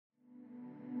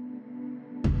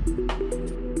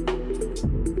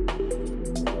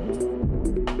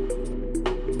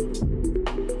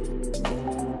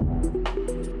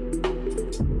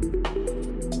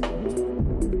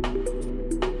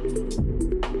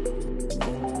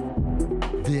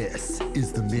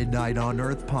Midnight on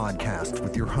Earth podcast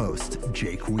with your host,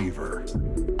 Jake Weaver.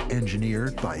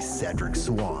 Engineered by Cedric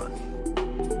Swan.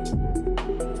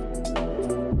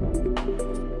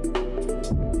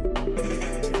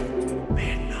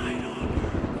 Midnight on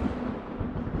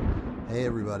Earth. Hey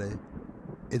everybody,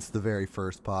 it's the very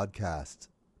first podcast.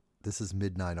 This is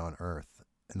Midnight on Earth,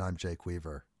 and I'm Jake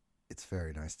Weaver. It's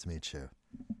very nice to meet you.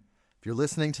 If you're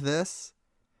listening to this,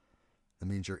 that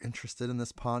means you're interested in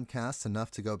this podcast enough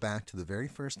to go back to the very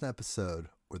first episode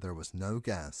where there was no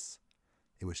guests.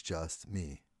 It was just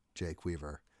me, Jake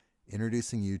Weaver,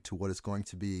 introducing you to what is going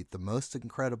to be the most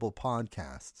incredible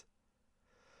podcast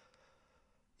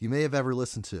you may have ever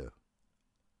listened to.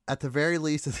 At the very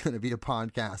least, it's going to be a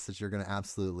podcast that you're going to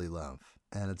absolutely love,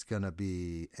 and it's going to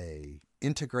be an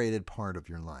integrated part of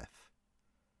your life.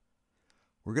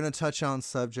 We're going to touch on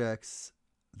subjects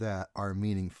that are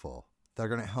meaningful. They're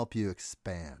going to help you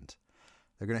expand.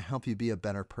 They're going to help you be a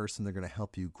better person. They're going to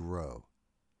help you grow.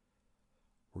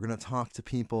 We're going to talk to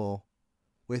people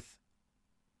with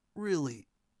really,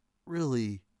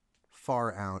 really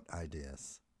far out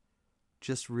ideas.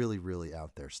 Just really, really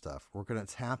out there stuff. We're going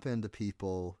to tap into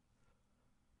people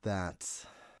that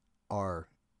are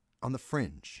on the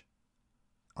fringe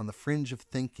of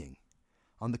thinking,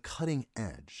 on the cutting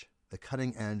edge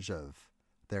of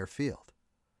their field.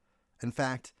 In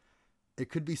fact, it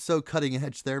could be so cutting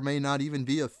edge, there may not even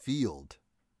be a field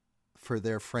for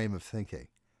their frame of thinking.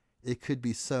 It could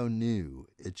be so new,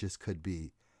 it just could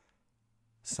be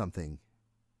something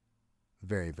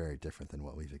very, very different than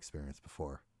what we've experienced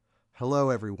before. Hello,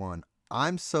 everyone.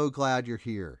 I'm so glad you're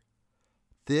here.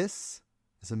 This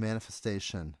is a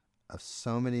manifestation of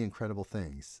so many incredible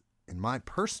things in my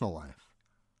personal life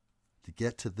to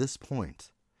get to this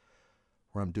point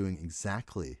where I'm doing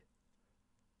exactly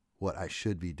what I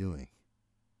should be doing.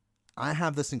 I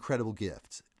have this incredible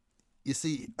gift. You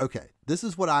see, okay, this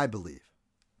is what I believe.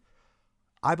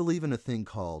 I believe in a thing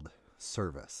called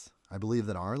service. I believe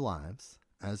that our lives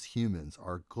as humans,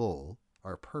 our goal,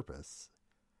 our purpose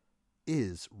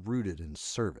is rooted in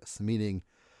service, meaning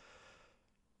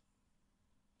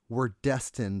we're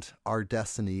destined, our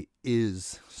destiny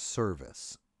is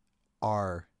service.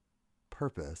 Our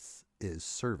purpose is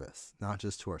service, not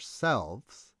just to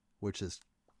ourselves, which is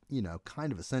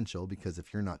kind of essential, because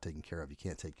if you're not taken care of, you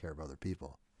can't take care of other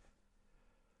people.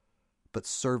 But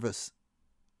service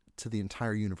to the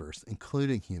entire universe,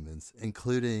 including humans,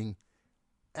 including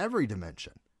every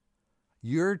dimension.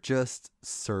 You're just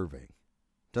serving.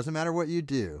 Doesn't matter what you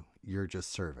do, you're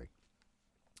just serving.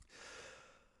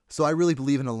 So I really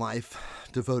believe in a life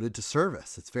devoted to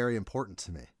service. It's very important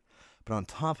to me. But on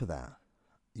top of that,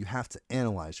 you have to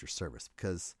analyze your service,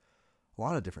 because a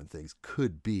lot of different things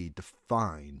could be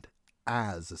defined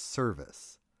as a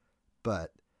service,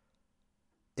 but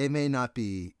it may not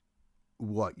be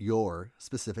what you're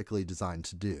specifically designed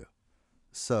to do.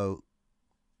 So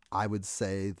I would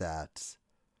say that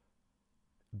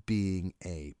being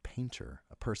a painter,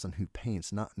 a person who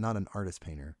paints, not an artist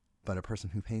painter, but a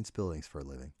person who paints buildings for a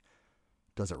living,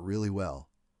 does it really well.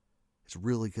 Is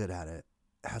really good at it,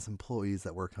 has employees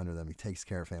that work under them. He takes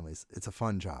care of families. It's a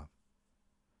fun job.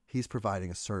 He's providing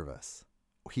a service.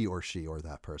 He or she or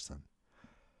that person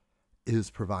is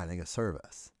providing a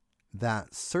service.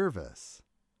 That service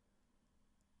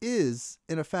is,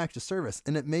 in effect, a service,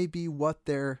 and it may be what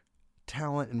their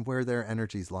talent and where their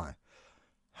energies lie.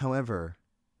 However,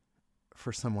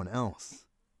 for someone else,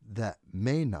 that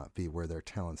may not be where their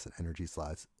talents and energies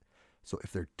lies. So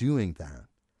if they're doing that,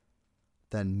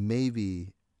 then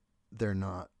maybe they're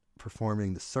not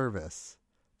performing the service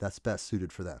that's best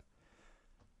suited for them.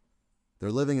 They're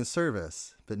living in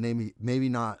service, but maybe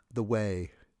not the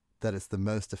way that is the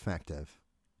most effective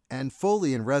and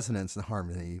fully in resonance and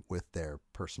harmony with their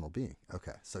personal being.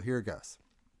 Okay, so here it goes.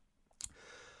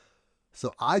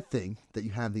 So I think that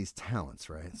you have these talents,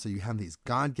 right? So you have these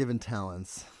God-given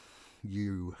talents.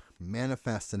 You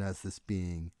manifest it as this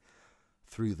being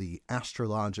through the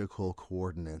astrological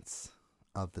coordinates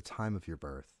of the time of your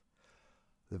birth,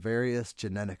 the various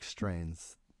genetic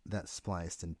strains that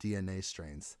spliced and DNA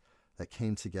strains that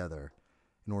came together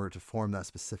in order to form that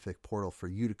specific portal for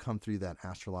you to come through that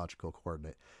astrological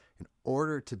coordinate in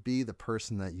order to be the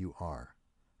person that you are.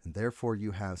 And therefore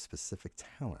you have specific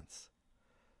talents.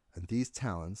 And these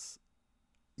talents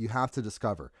you have to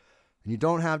discover. And you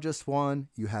don't have just one,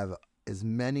 you have as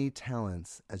many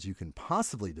talents as you can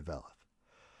possibly develop.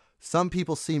 Some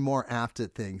people seem more apt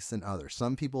at things than others.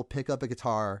 Some people pick up a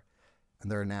guitar and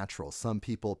they're natural. Some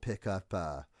people pick up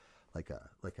like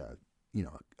a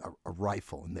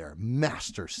rifle and they're a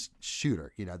master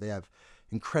shooter. They have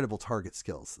incredible target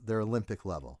skills. They're Olympic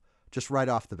level. just right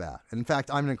off the bat. And in fact,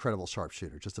 I'm an incredible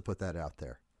sharpshooter, just to put that out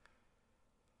there.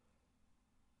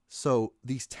 So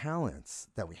these talents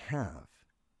that we have,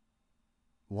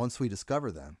 once we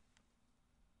discover them,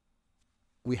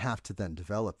 we have to then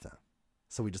develop them.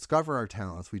 So we discover our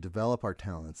talents, we develop our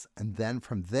talents, and then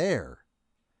from there,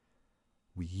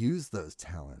 we use those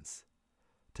talents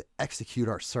to execute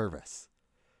our service.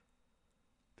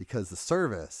 Because the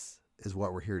service is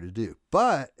what we're here to do.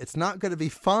 But it's not going to be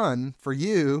fun for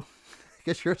you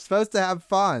because you're supposed to have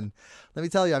fun. Let me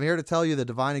tell you, I'm here to tell you the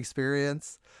divine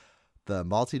experience, the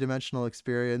multidimensional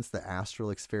experience, the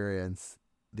astral experience,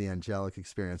 the angelic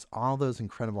experience, all those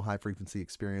incredible high frequency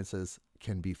experiences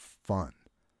can be fun.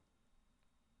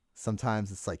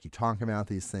 Sometimes it's like you talk about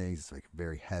these things, it's like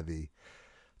very heavy,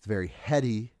 it's very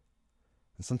heady.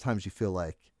 And sometimes you feel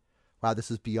like, wow,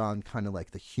 this is beyond kind of like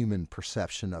the human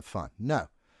perception of fun. No.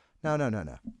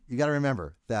 You got to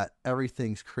remember that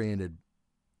everything's created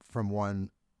from one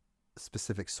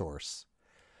specific source,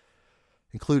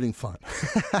 including fun.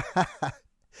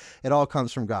 It all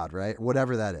comes from God, right?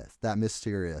 Whatever that is, that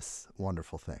mysterious,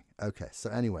 wonderful thing. Okay, so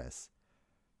anyways,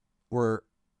 we're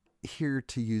here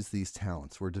to use these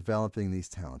talents. We're developing these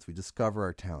talents. We discover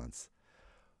our talents.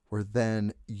 We're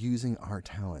then using our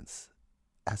talents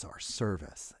as our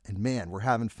service. And man, we're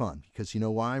having fun because you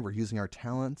know why? We're using our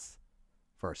talents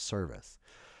for our service.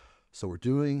 So we're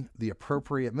doing the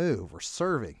appropriate move. We're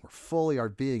serving. Our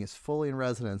being is fully in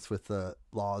resonance with the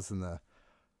laws and the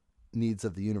needs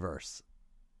of the universe.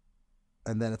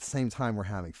 And then at the same time, we're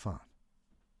having fun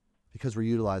because we're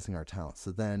utilizing our talents.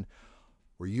 So then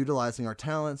we're utilizing our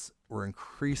talents, we're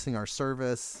increasing our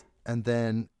service, and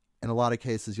then in a lot of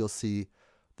cases, you'll see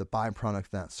the byproduct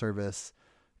of that service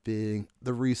being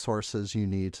the resources you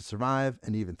need to survive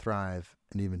and even thrive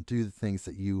and even do the things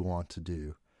that you want to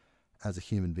do as a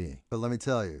human being. But let me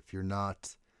tell you, if you're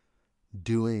not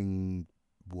doing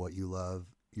what you love,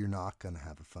 you're not going to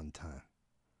have a fun time.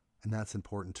 And that's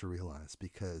important to realize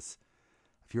because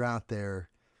if you're out there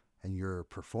and you're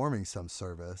performing some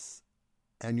service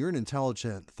and you're an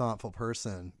intelligent, thoughtful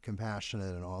person,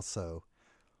 compassionate, and also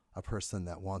a person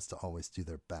that wants to always do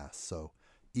their best. So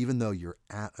even though you're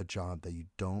at a job that you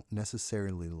don't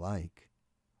necessarily like,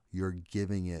 you're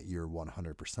giving it your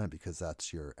 100% because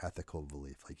that's your ethical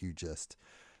belief. Like you just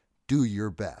do your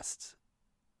best.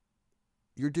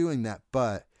 You're doing that,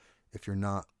 but if you're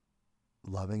not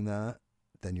loving that,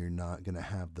 then you're not going to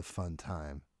have the fun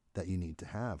time that you need to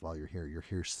have while you're here. You're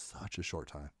here such a short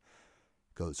time.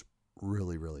 It goes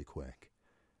really, really quick.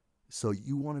 So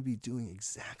you want to be doing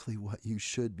exactly what you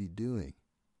should be doing.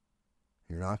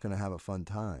 You're not going to have a fun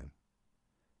time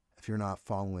if you're not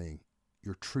following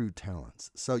your true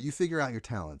talents. So you figure out your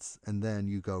talents and then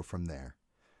you go from there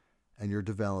and you're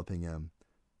developing them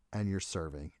and you're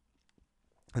serving.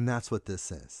 And that's what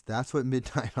this is. That's what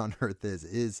Midnight on Earth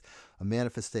is a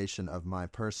manifestation of my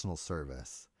personal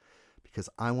service because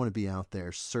I want to be out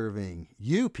there serving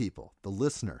you people, the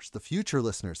listeners, the future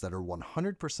listeners that are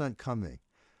 100% coming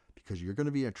because you're going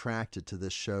to be attracted to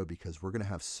this show because we're going to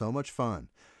have so much fun.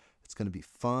 It's going to be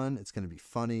fun. It's going to be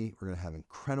funny. We're going to have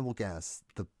incredible guests,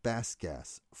 the best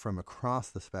guests from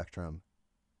across the spectrum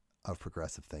of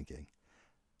progressive thinking.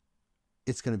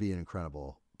 It's going to be an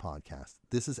incredible podcast.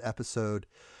 This is episode,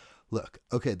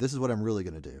 this is what I'm really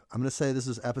going to do. I'm going to say this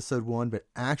is episode 1, but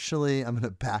actually I'm going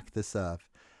to back this up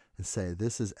and say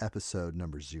this is episode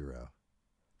number 0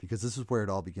 because this is where it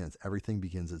all begins. Everything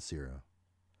begins at 0.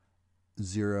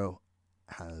 0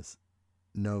 has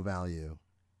no value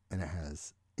and it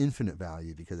has infinite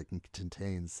value because it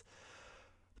contains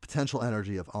the potential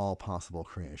energy of all possible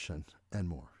creation and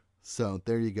more. So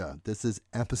there you go. This is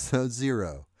episode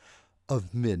 0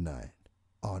 of Midnight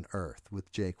on Earth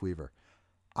with Jake Weaver.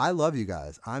 I love you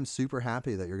guys. I'm super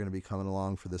happy that you're going to be coming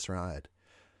along for this ride.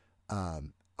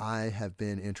 I have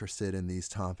been interested in these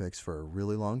topics for a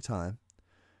really long time.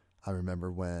 I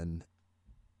remember when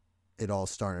it all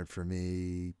started for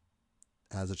me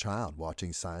as a child,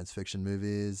 watching science fiction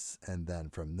movies. And then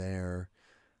from there,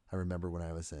 I remember when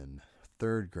I was in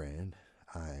 3rd grade,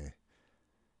 I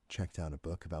checked out a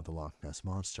book about the Loch Ness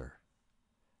Monster.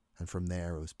 And from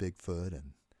there, it was Bigfoot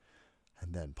and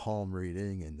then palm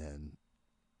reading. And then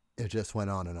it just went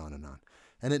on and on and on.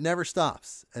 And it never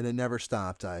stops. And it never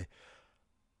stopped. I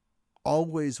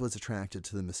always was attracted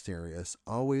to the mysterious,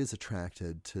 always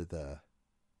attracted to the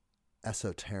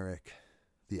esoteric,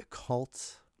 the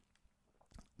occult,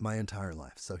 my entire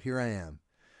life. So here I am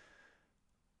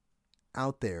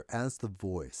out there as the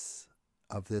voice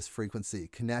of this frequency,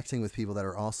 connecting with people that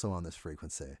are also on this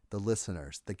frequency, the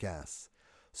listeners, the guests,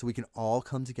 so we can all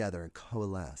come together and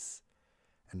coalesce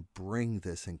and bring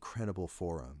this incredible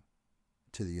forum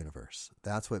to the universe.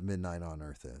 That's what Midnight on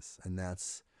Earth is. And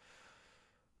that's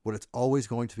what it's always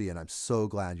going to be. And I'm so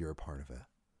glad you're a part of it.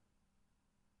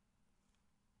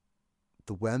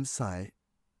 The website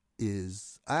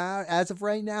is, as of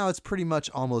right now, it's pretty much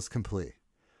almost complete.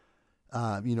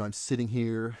 I'm sitting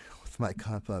here with my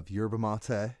cup of yerba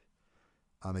mate.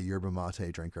 I'm a yerba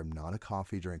mate drinker. I'm not a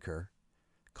coffee drinker.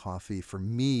 Coffee, for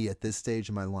me, at this stage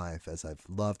in my life, as I've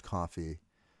loved coffee,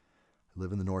 I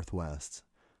live in the Northwest.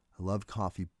 I love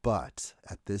coffee, but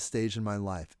at this stage in my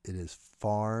life, it is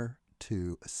far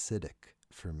too acidic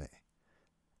for me.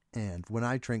 And when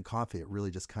I drink coffee, it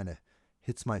really just kind of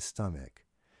hits my stomach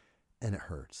and it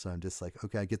hurts. So I'm just like,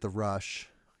 okay, I get the rush.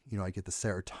 I get the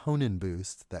serotonin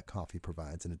boost that coffee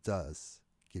provides, and it does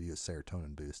give you a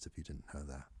serotonin boost if you didn't know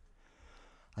that.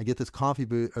 I get this coffee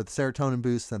boost, or the serotonin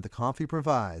boost that the coffee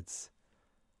provides,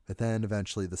 but then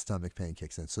eventually the stomach pain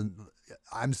kicks in. So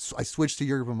I switched to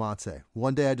yerba mate.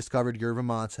 One day I discovered yerba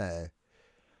mate,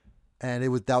 and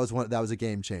that was a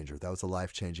game changer. That was a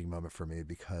life-changing moment for me,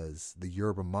 because the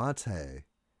yerba mate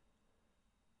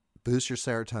boosts your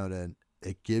serotonin.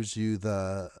 It gives you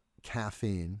the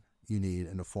caffeine you need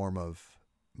in the form of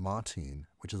matine,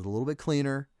 which is a little bit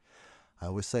cleaner. I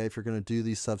always say, if you're going to do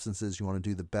these substances, you want to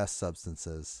do the best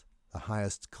substances, the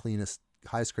highest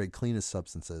grade, cleanest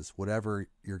substances, whatever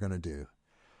you're going to do.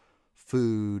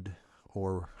 Food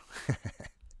or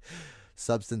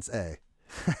substance A.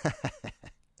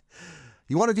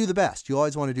 You want to do the best. You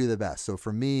always want to do the best. So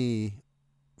for me,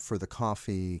 for the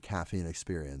coffee caffeine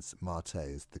experience, mate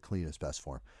is the cleanest, best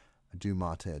form. I do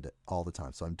mate all the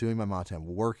time. So I'm doing my mate. I'm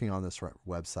working on this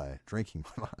website, drinking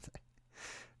my mate,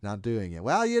 not doing it.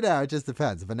 Well, it just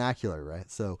depends. Vernacular,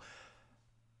 right? So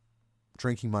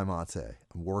drinking my mate.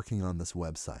 I'm working on this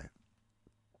website.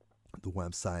 The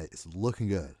website is looking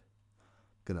good.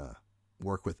 I'm going to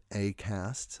work with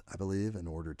Acast, I believe, in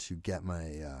order to get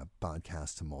my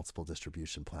podcast to multiple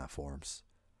distribution platforms.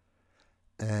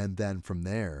 And then from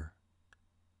there,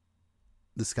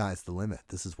 the sky's the limit.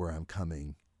 This is where I'm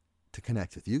coming to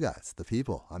connect with you guys, the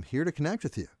people. I'm here to connect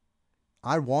with you.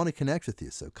 I want to connect with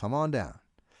you, so come on down.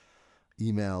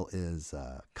 Email is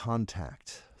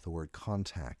contact, the word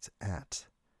contact at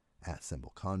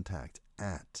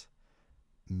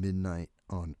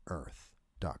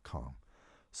midnightonearth.com.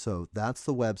 So that's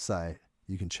the website.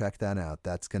 You can check that out.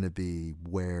 That's going to be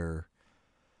where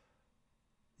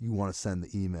you want to send the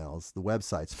emails. The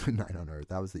website's Midnight on Earth.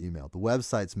 That was the email. The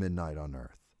website's Midnight on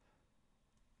Earth.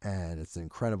 And it's an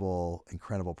incredible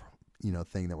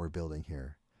thing that we're building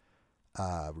here.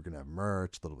 We're going to have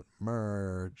merch, a little bit of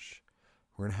merch.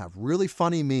 We're going to have really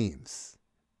funny memes,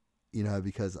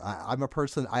 because I'm a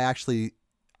person, I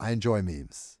enjoy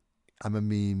memes. I'm a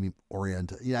meme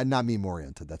oriented. Not meme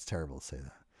oriented. That's terrible to say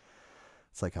that.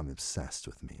 It's like I'm obsessed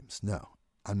with memes. No,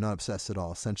 I'm not obsessed at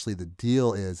all. Essentially, the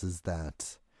deal is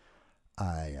that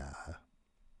I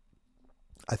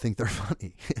think they're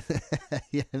funny.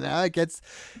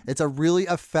 It's a really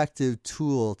effective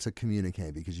tool to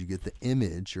communicate, because you get the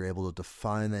image, you're able to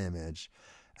define the image,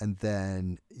 and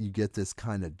then you get this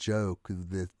kind of joke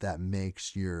that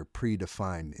makes your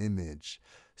predefined image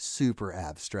super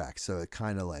abstract. So it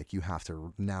kind of like you have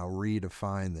to now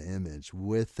redefine the image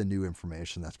with the new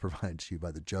information that's provided to you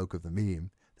by the joke of the meme,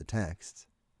 the text.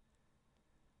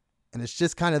 And it's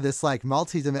just kind of this like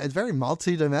it's very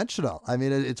multi-dimensional. I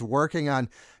mean, it's working on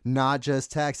not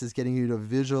just text, it's getting you to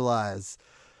visualize,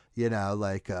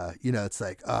 it's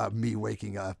like me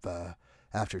waking up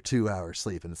after 2 hours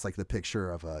sleep. And it's like the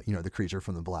picture of, the creature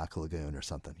from the Black Lagoon or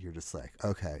something. You're just like,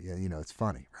 okay, it's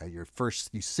funny, right? You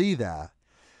see that,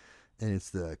 and it's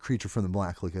the creature from the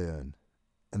Black Lagoon.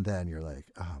 And then you're like,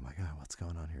 oh my God, what's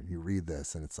going on here? And you read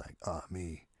this and it's like,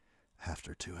 me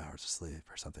after 2 hours of sleep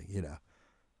or something,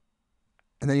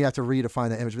 And then you have to redefine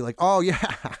the image, be like, oh yeah,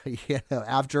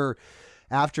 after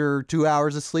 2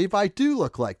 hours of sleep, I do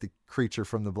look like the creature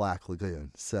from the Black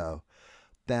Lagoon. So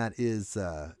that is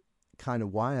kind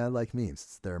of why I like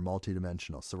memes. They're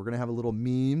multidimensional. So we're going to have a little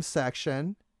meme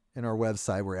section in our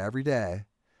website where every day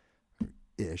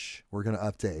ish, we're going to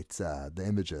update the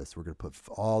images. We're going to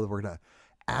we're going to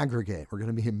aggregate. We're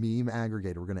going to be a meme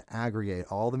aggregator. We're going to aggregate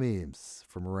all the memes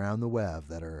from around the web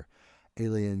that are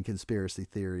alien, conspiracy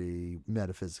theory,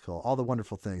 metaphysical, all the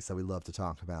wonderful things that we love to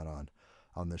talk about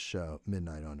on this show,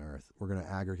 Midnight on Earth. We're going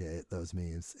to aggregate those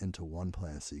memes into one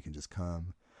place so you can just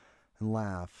come and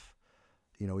laugh.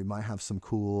 We might have some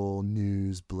cool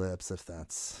news blips if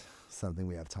that's something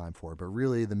we have time for. But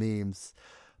really, the memes,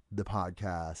 the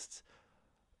podcast,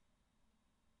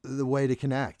 the way to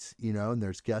connect, and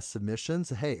there's guest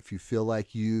submissions. Hey, if you feel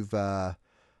like you've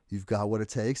you've got what it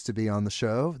takes to be on the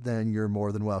show, then you're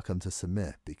more than welcome to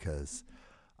submit, because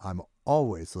I'm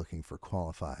always looking for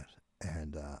qualified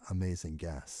and amazing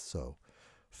guests. So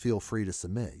feel free to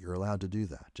submit. You're allowed to do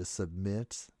that. Just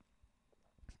submit.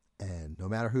 And no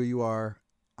matter who you are,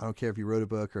 I don't care if you wrote a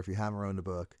book or if you haven't written a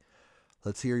book,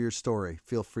 let's hear your story.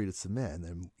 Feel free to submit. And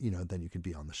then, then you can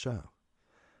be on the show.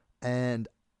 And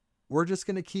we're just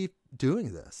going to keep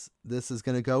doing this. This is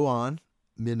going to go on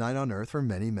Midnight on Earth for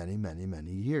many, many, many,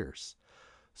 many years.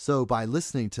 So by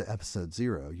listening to episode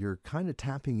 0, you're kind of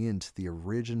tapping into the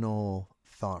original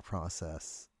thought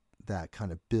process that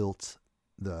kind of built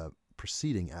the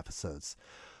preceding episodes,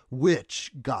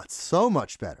 which got so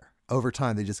much better. Over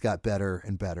time, they just got better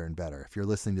and better and better. If you're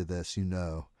listening to this, in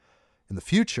the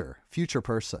future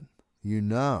person,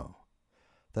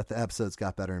 that the episodes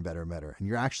got better and better and better. And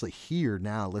you're actually here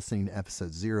now listening to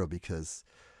episode 0 because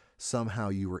somehow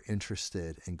you were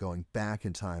interested in going back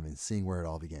in time and seeing where it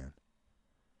all began.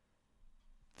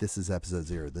 This is episode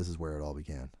 0. This is where it all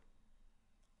began.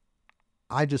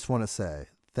 I just want to say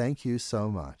thank you so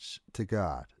much to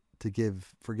God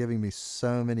for giving me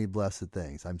so many blessed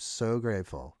things. I'm so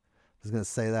grateful. I'm just going to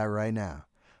say that right now.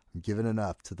 I'm giving it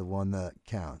up to the one that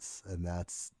counts, and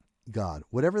that's God.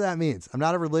 Whatever that means. I'm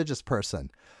not a religious person,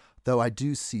 though I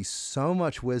do see so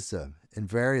much wisdom in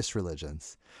various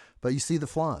religions. But you see the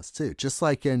flaws too, just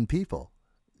like in people.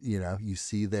 You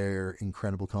see their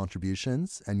incredible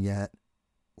contributions, and yet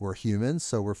we're humans,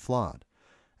 so we're flawed.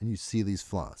 And you see these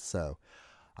flaws. So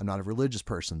I'm not a religious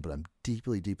person, but I'm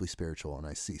deeply, deeply spiritual, and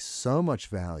I see so much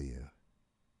value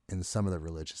in some of the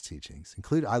religious teachings.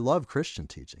 I love Christian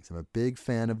teachings. I'm a big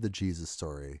fan of the Jesus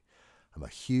story. I'm a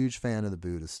huge fan of the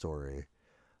Buddha story.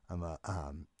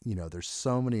 There's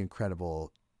so many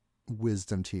incredible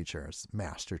wisdom teachers,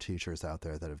 master teachers out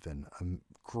there that have been a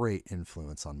great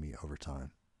influence on me over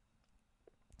time.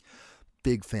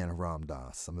 Big fan of Ram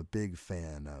Dass. I'm a big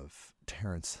fan of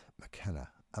Terence McKenna.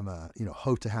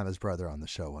 Hope to have his brother on the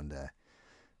show one day.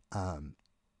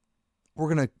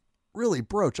 We're going to really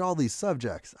broach all these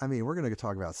subjects. We're going to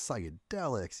talk about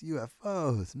psychedelics,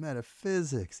 UFOs,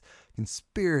 metaphysics,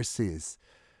 conspiracies.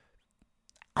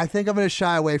 I think I'm going to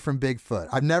shy away from Bigfoot.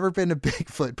 I've never been a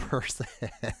Bigfoot person.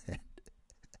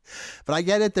 But I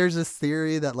get it. There's this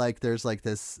theory that there's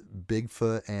this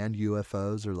Bigfoot and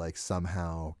UFOs are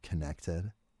somehow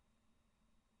connected.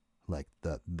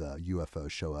 The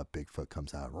UFOs show up, Bigfoot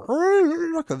comes out,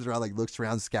 comes around, looks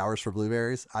around, scours for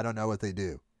blueberries. I don't know what they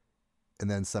do. And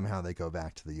then somehow they go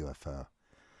back to the UFO. I'm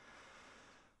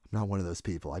not one of those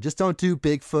people. I just don't do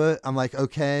Bigfoot. I'm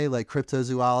okay,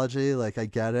 cryptozoology, I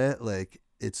get it.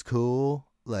 It's cool.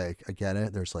 I get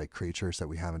it. There's creatures that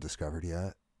we haven't discovered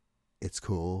yet. It's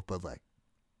cool, but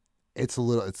it's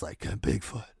like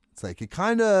Bigfoot. It's it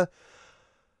kind of,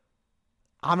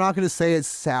 I'm not going to say it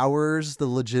sours the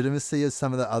legitimacy of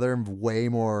some of the other way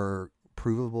more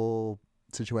provable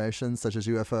situations such as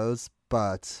UFOs,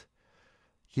 but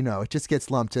it just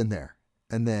gets lumped in there.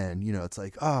 And then, it's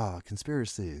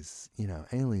conspiracies,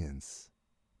 aliens,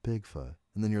 Bigfoot.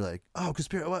 And then you're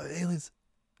what, aliens?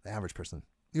 The average person,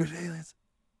 aliens,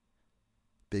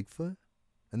 Bigfoot.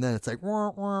 And then it's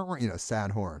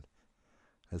sad horn.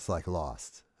 It's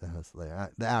Lost. And it's the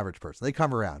average person. They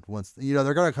come around once,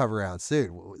 they're going to come around soon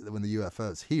when the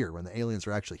UFO's here, when the aliens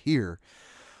are actually here,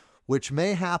 which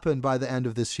may happen by the end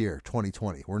of this year,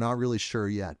 2020. We're not really sure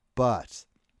yet, but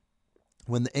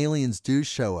when the aliens do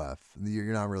show up, you're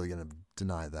not really going to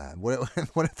deny that. What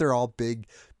if they're all big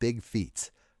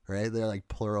feet, right? They're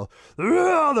plural. They're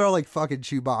all fucking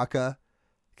Chewbacca.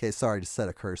 Okay, sorry to set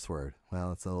a curse word.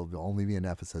 Well, it'll only be in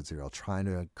episode 0. I'll try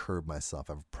to curb myself.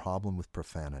 I have a problem with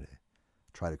profanity.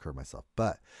 Try to curb myself.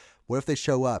 But what if they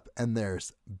show up and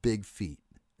there's big feet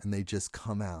and they just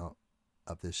come out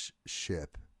of this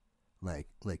ship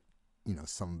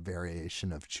some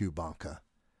variation of Chewbacca,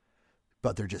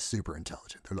 but they're just super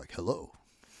intelligent. They're hello,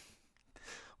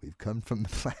 we've come from the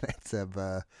planet of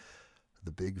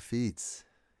the big feet,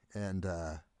 and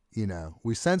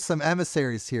we sent some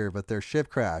emissaries here, but their ship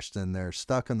crashed and they're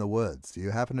stuck in the woods. Do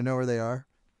you happen to know where they are?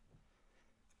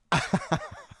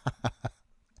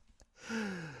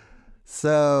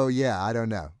 So yeah, I don't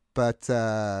know, but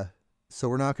so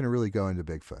we're not going to really go into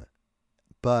Bigfoot,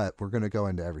 but we're going to go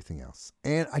into everything else.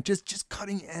 And I just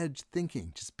cutting edge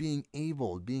thinking, just having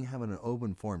an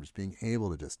open forum, just being able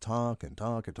to just talk and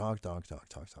talk and talk.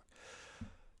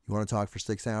 You want to talk for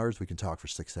 6 hours? We can talk for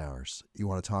 6 hours. You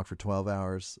want to talk for 12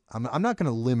 hours? I'm not going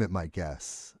to limit my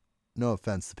guests. No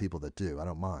offense to people that do. I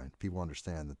don't mind. People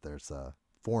understand that there's a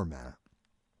format.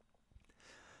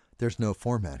 There's no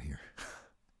format here.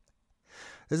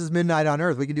 This is Midnight on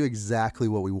Earth. We can do exactly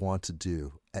what we want to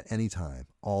do. at any time,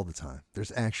 all the time.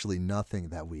 There's actually nothing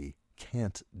that we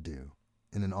can't do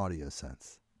in an audio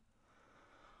sense.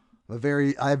 I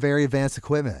have very advanced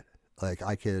equipment. Like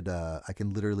I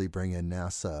can literally bring in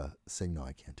NASA signal.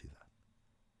 I can't do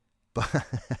that.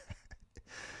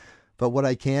 But what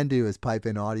I can do is pipe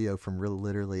in audio from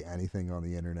literally anything on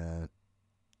the internet,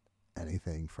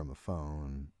 anything from a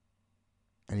phone,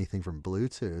 anything from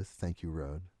Bluetooth. Thank you,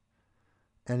 Rode.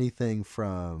 Anything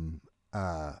from,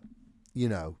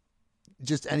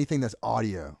 just anything that's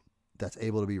audio that's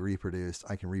able to be reproduced.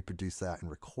 I can reproduce that and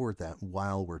record that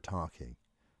while we're talking.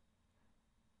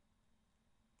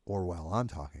 Or while I'm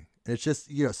talking. And it's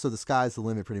just, so the sky's the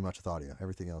limit pretty much with audio.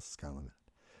 Everything else is kind of limited.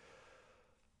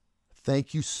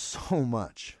 Thank you so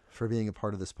much for being a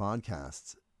part of this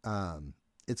podcast.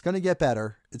 It's going to get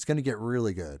better. It's going to get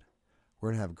really good. We're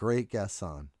going to have great guests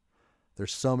on.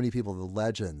 There's so many people, the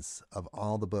legends of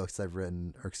all the books I've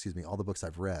written, all the books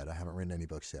I've read. I haven't written any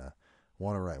books yet.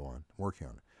 Want to write one. Working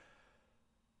on it.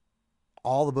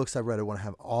 All the books I've read, I want to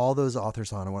have all those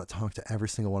authors on. I want to talk to every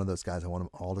single one of those guys. I want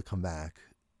them all to come back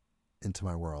into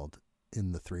my world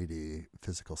in the 3D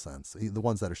physical sense. The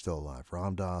ones that are still alive.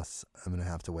 Ram Dass, I'm going to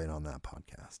have to wait on that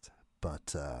podcast.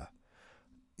 But,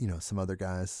 some other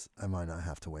guys, I might not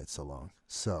have to wait so long.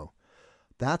 So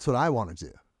that's what I want to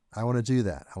do. I want to do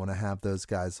that. I want to have those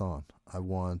guys on. I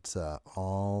want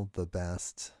all the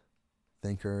best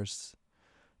thinkers.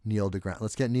 Neil deGrasse.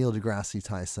 Let's get Neil deGrasse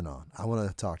Tyson on. I want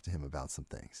to talk to him about some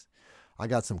things. I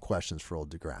got some questions for old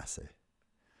deGrasse.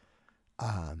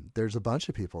 There's a bunch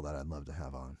of people that I'd love to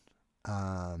have on.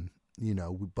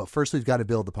 But first we've got to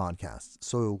build the podcast.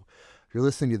 So if you're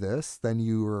listening to this, then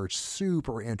you are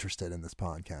super interested in this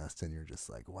podcast and you're just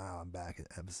like, wow, I'm back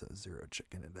at episode 0,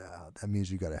 checking it out. That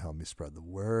means you got to help me spread the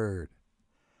word.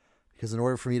 Because in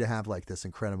order for me to have like this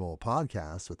incredible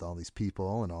podcast with all these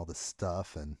people and all this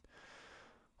stuff and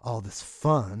all this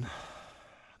fun,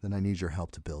 then I need your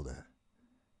help to build it.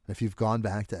 If you've gone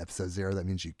back to episode 0, that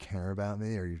means you care about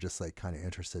me or you're just like kind of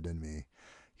interested in me.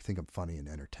 You think I'm funny and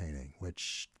entertaining,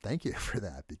 which thank you for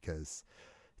that because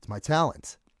it's my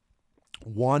talent.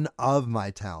 One of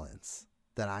my talents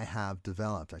that I have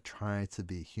developed. I try to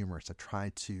be humorous. I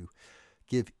try to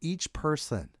give each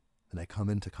person that I come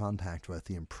into contact with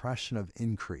the impression of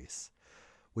increase,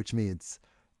 which means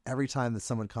every time that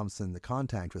someone comes into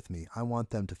contact with me, I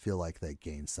want them to feel like they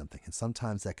gained something. And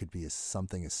sometimes that could be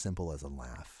something as simple as a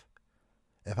laugh.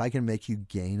 If I can make you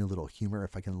gain a little humor,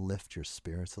 if I can lift your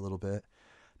spirits a little bit,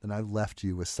 then I've left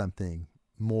you with something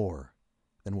more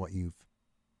than what you've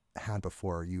had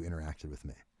before you interacted with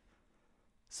me.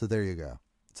 So there you go.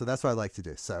 So that's what I like to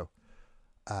do. So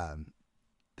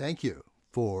thank you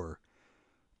for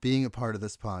being a part of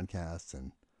this podcast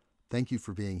and thank you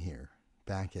for being here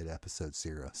back at episode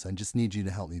 0. So I just need you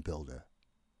to help me build a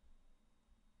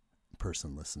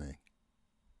person listening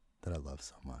that I love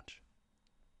so much.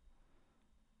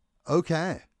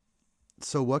 Okay.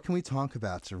 So what can we talk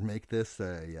about to make this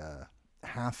a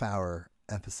half-hour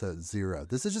episode 0?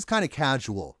 This is just kind of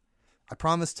casual. I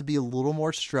promise to be a little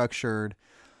more structured,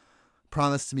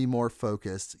 promise to be more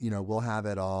focused. We'll have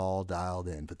it all dialed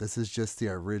in, but this is just the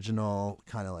original,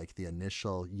 kind of like the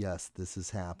initial, yes, this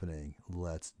is happening,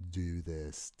 let's do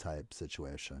this type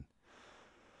situation.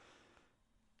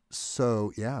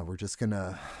 So yeah, we're just going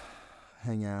to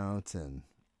hang out and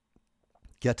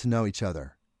get to know each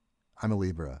other. I'm a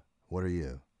Libra. What are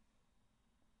you?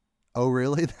 Oh,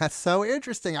 really? That's so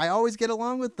interesting. I always get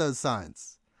along with those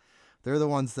signs. They're the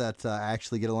ones that I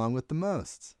actually get along with the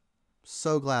most.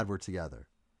 So glad we're together.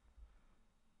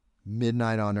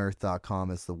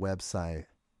 MidnightOnEarth.com is the website.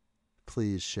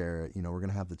 Please share it. We're going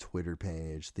to have the Twitter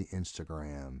page, the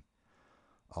Instagram,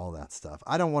 all that stuff.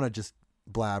 I don't want to just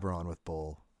blabber on with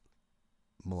bullarchy.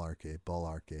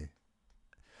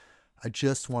 I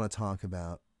just want to talk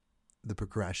about the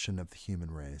progression of the human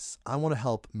race. I want to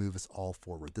help move us all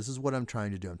forward. This is what I'm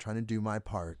trying to do. I'm trying to do my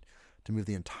part to move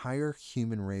the entire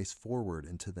human race forward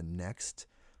into the next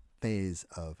phase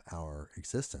of our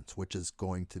existence, which is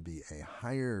going to be a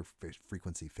higher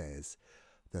frequency phase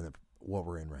than what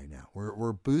we're in right now.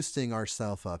 We're boosting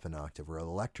ourselves up an octave. We're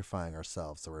electrifying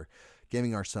ourselves. So we're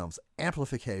giving ourselves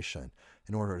amplification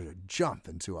in order to jump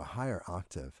into a higher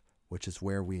octave, which is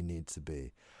where we need to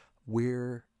be.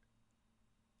 We're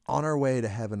on our way to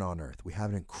heaven on earth. We have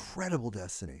an incredible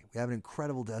destiny.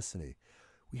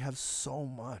 We have so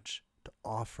much to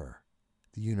offer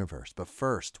the universe. But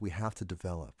first, we have to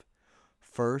develop.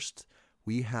 First,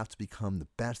 we have to become the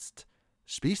best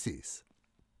species.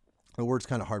 The word's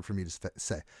kind of hard for me to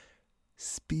say.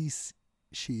 Species.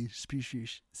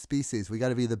 We got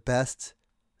to be the best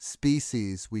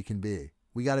species we can be.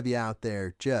 We got to be out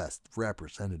there just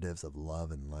representatives of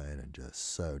love and light and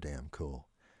just so damn cool.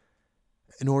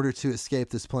 In order to escape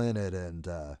this planet and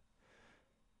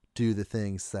do the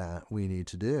things that we need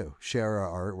to do. Share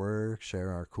our artwork,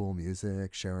 share our cool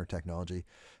music, share our technology,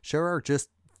 share our just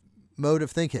mode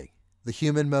of thinking. The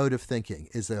human mode of thinking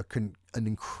is an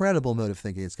incredible mode of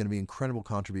thinking. It's going to be an incredible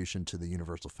contribution to the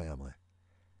universal family.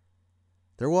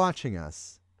 They're watching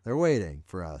us. They're waiting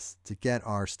for us to get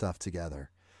our stuff together.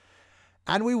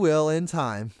 And we will in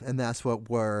time. And that's what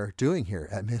we're doing here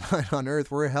at Midnight on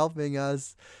Earth. We're helping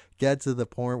us get to the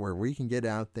point where we can get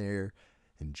out there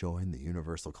and join the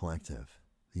universal collective,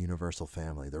 the universal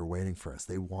family. They're waiting for us.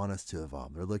 They want us to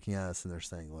evolve. They're looking at us and they're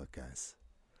saying, look, guys,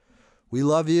 we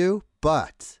love you,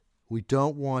 but we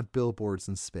don't want billboards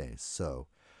in space. So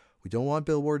we don't want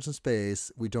billboards in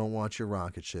space. We don't want your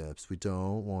rocket ships. We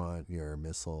don't want your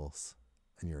missiles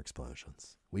and your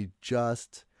explosions. We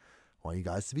just want you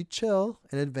guys to be chill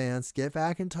in advance. Get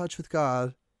back in touch with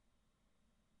God.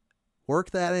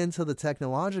 Work that into the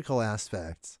technological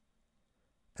aspects.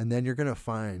 And then you're going to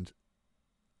find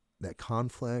that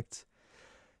conflict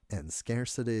and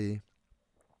scarcity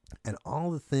and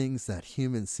all the things that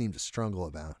humans seem to struggle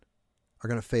about are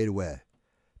going to fade away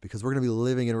because we're going to be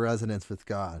living in resonance with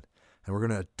God. And we're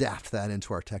going to adapt that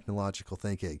into our technological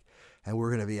thinking. And we're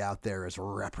going to be out there as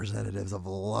representatives of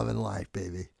love and light,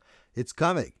 baby. It's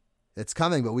coming. It's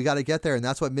coming, but we got to get there. And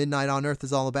that's what Midnight on Earth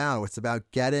is all about. It's about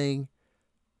getting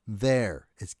there.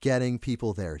 It's getting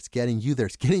people there. It's getting you there.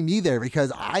 It's getting me there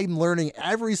because I'm learning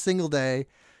every single day.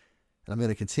 And I'm going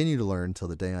to continue to learn until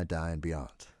the day I die and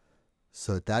beyond.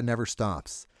 So that never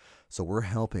stops. So we're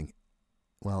helping.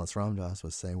 Well, as Ram Dass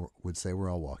would say, we're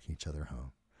all walking each other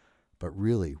home. But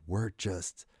really, we're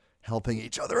just helping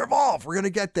each other evolve. We're going to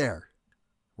get there.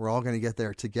 We're all going to get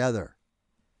there together.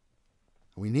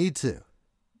 We need to.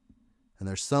 And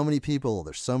there's so many people,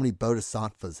 there's so many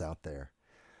bodhisattvas out there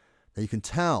that you can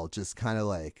tell just kind of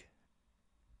like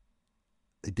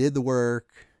they did the work,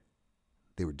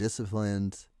 they were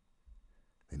disciplined,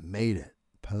 they made it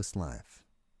post-life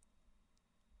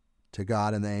to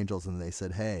God and the angels, and they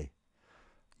said, hey,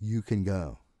 you can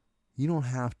go. You don't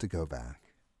have to go back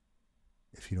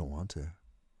if you don't want to.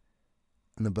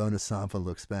 And the bodhisattva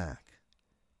looks back,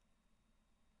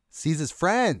 sees his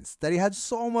friends that he had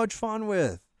so much fun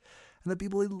with, and the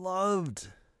people he loved,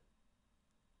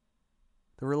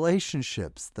 the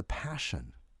relationships, the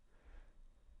passion.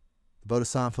 The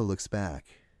bodhisattva looks back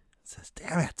and says,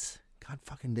 damn it, God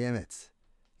fucking damn it,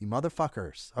 you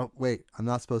motherfuckers. Oh, wait, I'm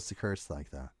not supposed to curse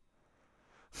like that.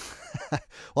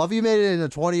 Well, if you made it into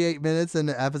 28 minutes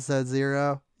into episode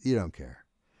 0, you don't care.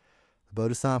 The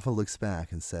bodhisattva looks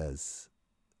back and says,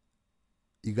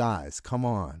 you guys, come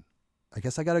on. I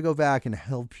guess I got to go back and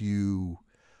help you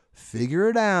figure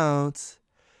it out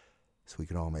so we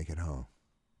can all make it home.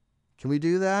 Can we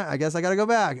do that? I guess I got to go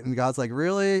back. And God's like,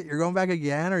 really? You're going back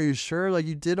again? Are you sure? Like,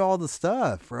 you did all the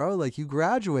stuff, bro. Like, you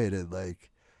graduated.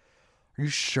 Like, are you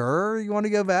sure you want to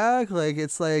go back? Like,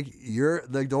 it's like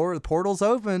the portal's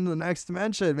open to the next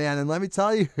dimension, man. And let me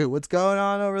tell you, what's going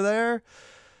on over there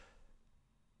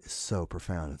is so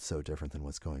profound and so different than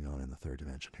what's going on in the third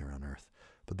dimension here on Earth.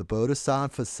 But the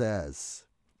bodhisattva says,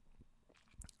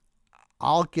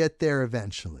 I'll get there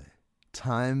eventually.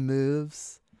 Time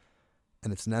moves,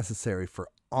 and it's necessary for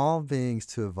all beings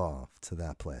to evolve to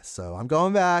that place. So I'm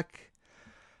going back,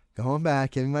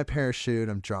 giving my parachute.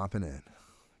 I'm dropping in.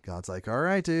 God's like, all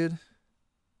right, dude.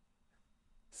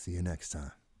 See you next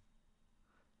time.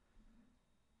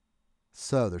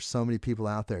 So there's so many people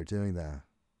out there doing that.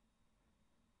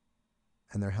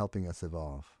 And they're helping us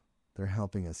evolve. They're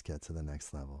helping us get to the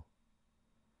next level.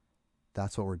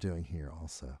 That's what we're doing here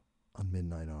also on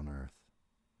Midnight on Earth.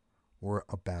 We're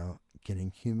about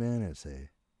getting humanity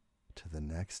to the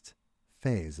next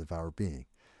phase of our being.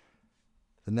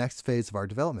 The next phase of our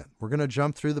development. We're going to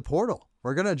jump through the portal.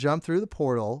 We're going to jump through the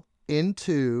portal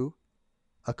into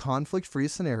a conflict-free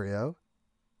scenario,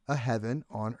 a heaven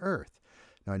on earth.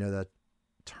 Now, I know that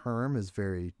term is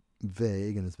very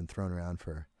vague and has been thrown around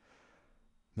for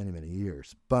many, many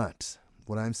years. But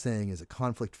what I'm saying is a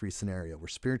conflict-free scenario where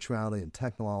spirituality and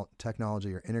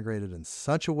technology are integrated in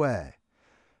such a way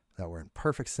that we're in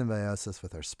perfect symbiosis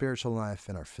with our spiritual life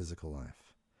and our physical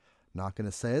life. Not going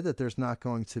to say that there's not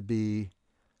going to be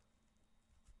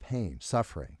pain,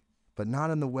 suffering, but not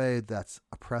in the way that's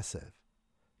oppressive.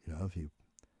 You know, if you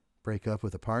break up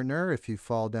with a partner, if you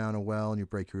fall down a well and you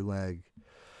break your leg,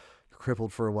 you're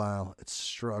crippled for a while, it's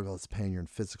struggle, it's pain, you're in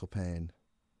physical pain.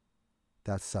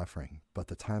 That's suffering. But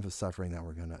the type of suffering that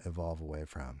we're going to evolve away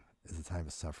from is the type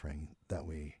of suffering that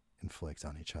we inflict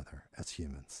on each other as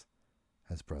humans,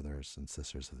 as brothers and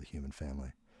sisters of the human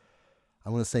family. I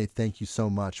want to say thank you so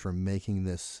much for making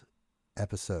this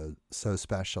episode so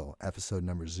special, episode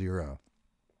number 0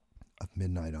 of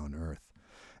Midnight on Earth.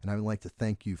 And I would like to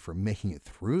thank you for making it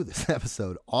through this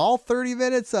episode, all 30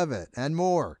 minutes of it and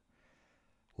more.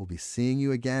 We'll be seeing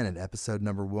you again in episode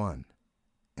number 1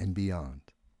 and beyond.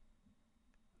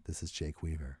 This is Jake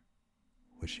Weaver,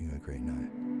 wishing you a great night.